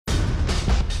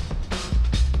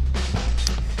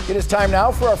It is time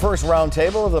now for our first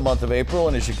roundtable of the month of April,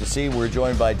 and as you can see, we're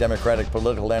joined by Democratic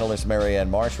political analyst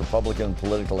Marianne Marsh, Republican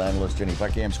political analyst Jenny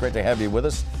Buckingham. It's great to have you with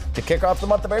us to kick off the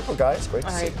month of April, guys. Great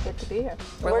to see you. Good to be here.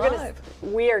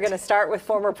 We are going to start with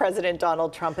former President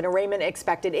Donald Trump. An arraignment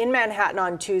expected in Manhattan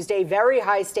on Tuesday. Very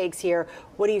high stakes here.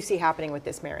 What do you see happening with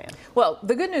this, Marianne? Well,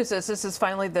 the good news is this is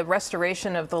finally the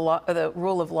restoration of the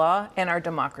rule of law and our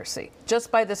democracy.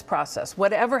 Just by this process,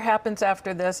 whatever happens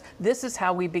after this, this is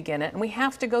how we begin it, and we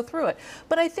have to go through it.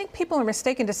 But I think people are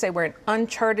mistaken to say we're in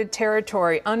uncharted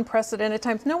territory, unprecedented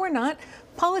times. No, we're not.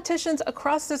 Politicians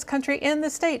across this country and the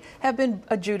state have been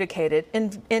adjudicated,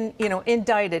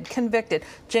 indicted, convicted.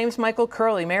 James Michael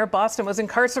Curley, Mayor of Boston, was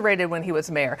incarcerated when he was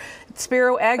mayor.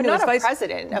 Spiro Agnew, but not a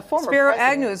president, a former Spiro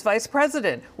president. Agnew, as vice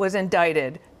president, was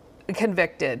indicted,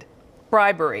 convicted.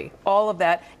 Bribery, all of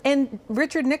that. And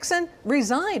Richard Nixon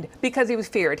resigned because he was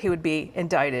feared he would be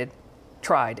indicted,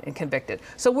 tried, and convicted.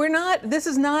 So this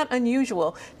is not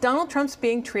unusual. Donald Trump's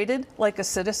being treated like a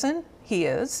citizen. He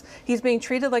is. He's being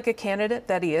treated like a candidate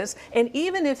that he is. And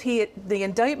even if the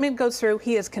indictment goes through,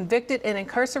 he is convicted and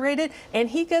incarcerated, and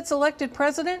he gets elected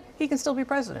president, he can still be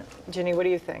president. Ginny, what do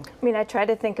you think? I mean, I try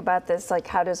to think about this like,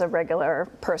 how does a regular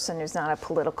person who's not a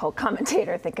political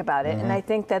commentator think about it? And I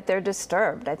think that they're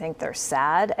disturbed. I think they're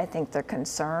sad. I think they're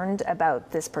concerned about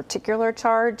this particular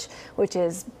charge, which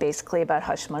is basically about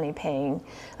hush money paying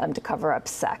to cover up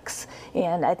sex.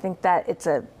 And I think that it's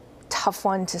a tough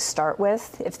one to start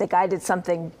with. If the guy did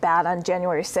something bad on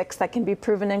January 6th that can be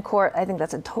proven in court, I think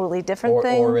that's a totally different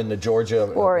thing. Or in the Georgia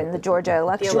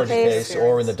election case.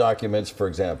 Or in the documents, for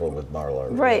example, with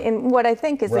Mar-a-Lago. Right, and what I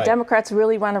think is the Democrats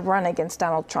really want to run against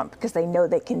Donald Trump because they know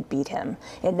they can beat him,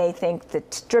 and they think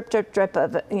that drip, drip, drip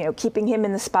of keeping him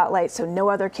in the spotlight so no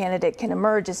other candidate can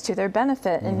emerge is to their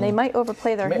benefit, and they might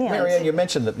overplay their hands. Marianne, you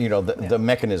mentioned that the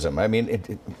mechanism. I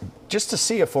mean, just to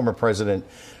see a former president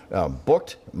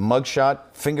booked, mugshot,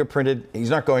 fingerprinted. He's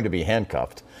not going to be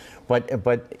handcuffed,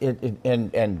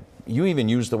 and you even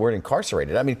used the word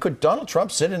incarcerated. I mean, could Donald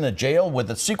Trump sit in a jail with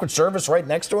the Secret Service right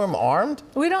next to him, armed?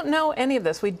 We don't know any of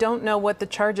this. We don't know what the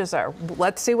charges are.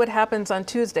 Let's see what happens on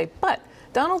Tuesday. But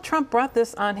Donald Trump brought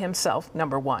this on himself,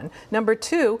 number one. Number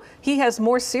two, he has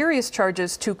more serious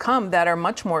charges to come that are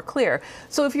much more clear.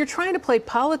 So if you're trying to play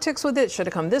politics with it, should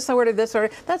have come this order,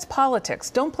 that's politics.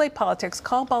 Don't play politics,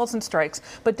 call balls and strikes.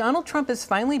 But Donald Trump is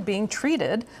finally being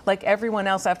treated like everyone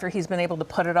else after he's been able to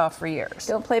put it off for years.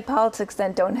 Don't play politics,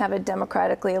 then don't have a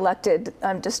democratically elected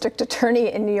district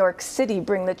attorney in New York City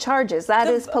bring the charges. That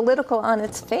is political on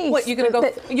its face. What,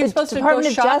 you're supposed to go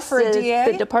shop for a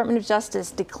DA? The Department of Justice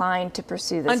declined to pursue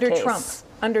this case.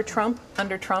 Under Trump.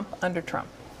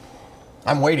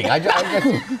 I'm waiting.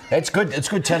 It's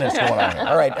good tennis going on here.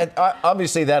 All right. And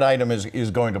obviously, that item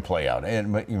is going to play out,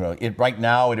 and right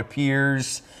now it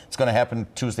appears it's going to happen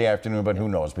Tuesday afternoon, but who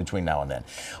knows between now and then.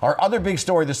 Our other big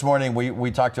story this morning we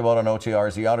talked about on OTR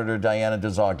is the auditor Diana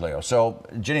DiZoglio. So,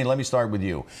 Ginny, let me start with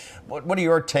you. What are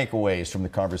your takeaways from the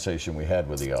conversation we had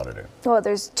with the auditor? Well,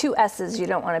 there's two S's you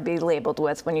don't want to be labeled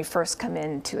with when you first come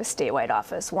into a statewide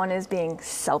office. One is being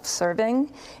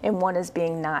self-serving, and one is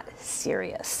being not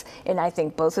serious. And I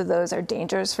think both of those are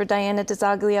dangerous for Diana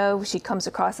DiZoglio. She comes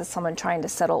across as someone trying to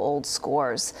settle old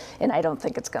scores, and I don't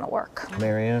think it's going to work.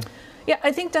 Marianne? Yeah,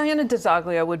 I think Diana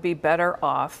DiZoglio would be better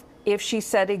off if she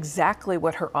said exactly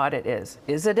what her audit is.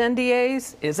 Is it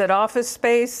NDAs? Is it office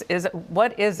space?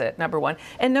 What is it, number one?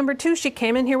 And number two, she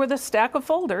came in here with a stack of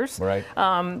folders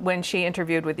when she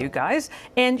interviewed with you guys,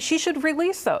 and she should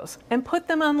release those and put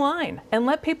them online and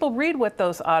let people read what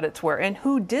those audits were and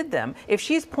who did them. If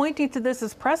she's pointing to this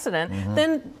as precedent,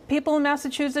 then people in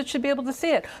Massachusetts should be able to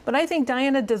see it. But I think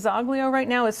Diana DiZoglio right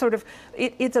now is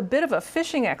it's a bit of a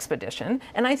fishing expedition,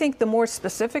 and I think the more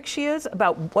specific she is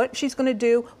about what she's going to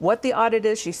do, what the audit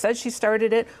is. She said she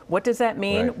started it. What does that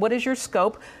mean? Right. What is your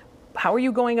scope? How are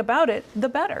you going about it? The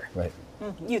better. Right.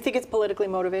 You think it's politically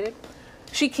motivated?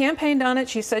 She campaigned on it.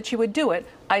 She said she would do it.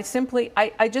 I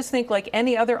just think like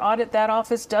any other audit that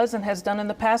office does and has done in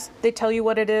the past, they tell you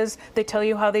what it is. They tell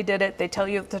you how they did it. They tell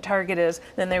you what the target is.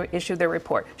 Then they issue their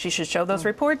report. She should show those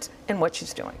reports and what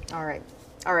she's doing.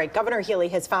 All right, Governor Healy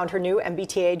has found her new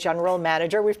MBTA general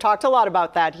manager. We've talked a lot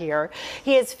about that here.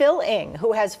 He is Phil Ng,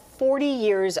 who has 40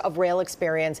 years of rail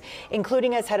experience,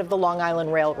 including as head of the Long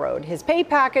Island Railroad. His pay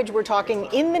package, we're talking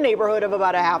in the neighborhood of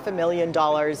about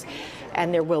 $500,000,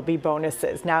 and there will be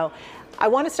bonuses. Now, I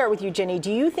want to start with you, Ginny.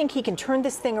 Do you think he can turn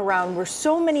this thing around where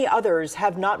so many others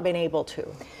have not been able to?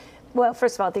 Well,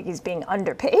 first of all, I think he's being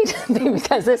underpaid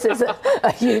because this is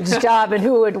a huge job, and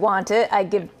who would want it? I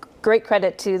give great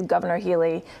credit to Governor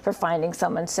Healy for finding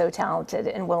someone so talented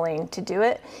and willing to do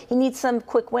it. He needs some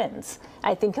quick wins.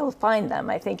 I think he'll find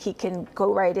them. I think he can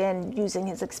go right in using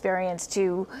his experience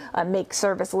to make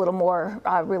service a little more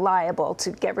reliable,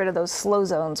 to get rid of those slow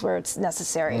zones where it's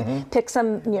necessary. Pick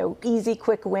some, easy,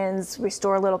 quick wins,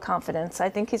 restore a little confidence. I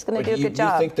think he's going to do a good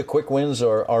job. You think the quick wins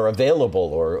are available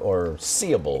or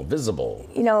seeable, visible?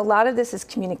 A lot of this is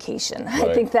communication. Right.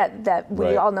 I think that we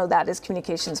Right. all know that as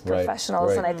communications professionals,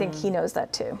 Right. and I think he knows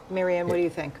that too. Marianne, what do you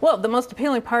think? Well, the most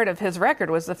appealing part of his record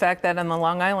was the fact that on the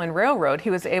Long Island Railroad, he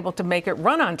was able to make it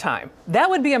run on time. That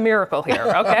would be a miracle here,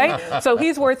 okay? So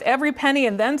he's worth every penny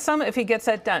and then some if he gets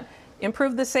that done.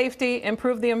 Improve the safety,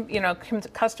 improve the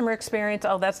customer experience,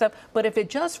 all that stuff. But if it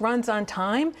just runs on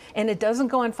time and it doesn't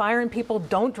go on fire and people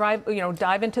don't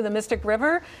dive into the Mystic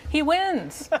River, he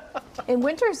wins. And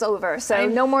winter's over, so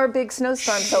no more big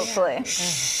snowstorms, hopefully.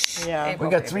 Yeah. We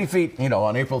got 3 feet,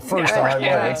 on April 1st.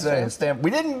 Yeah, right. It's a stamp.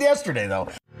 We didn't yesterday, though.